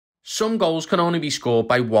Some goals can only be scored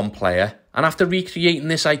by one player, and after recreating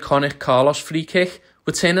this iconic Carlos free kick,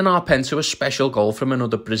 we're turning our pen to a special goal from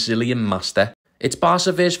another Brazilian master. It's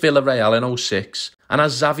Barca vs Villarreal in 06, and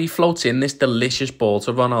as Xavi floats in this delicious ball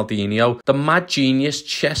to Ronaldinho, the mad genius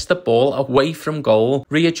chests the ball away from goal,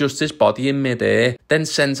 readjusts his body in mid-air, then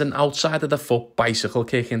sends an outside of the foot bicycle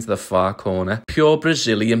kick into the far corner. Pure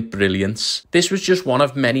Brazilian brilliance. This was just one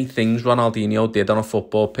of many things Ronaldinho did on a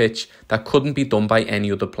football pitch that couldn't be done by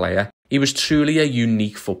any other player. He was truly a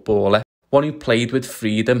unique footballer. One who played with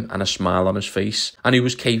freedom and a smile on his face, and who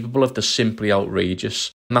was capable of the simply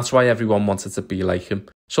outrageous. And that's why everyone wanted to be like him.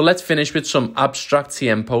 So let's finish with some abstract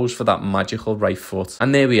tiempos for that magical right foot.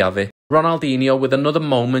 And there we have it. Ronaldinho with another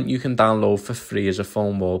moment you can download for free as a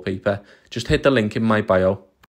phone wallpaper. Just hit the link in my bio.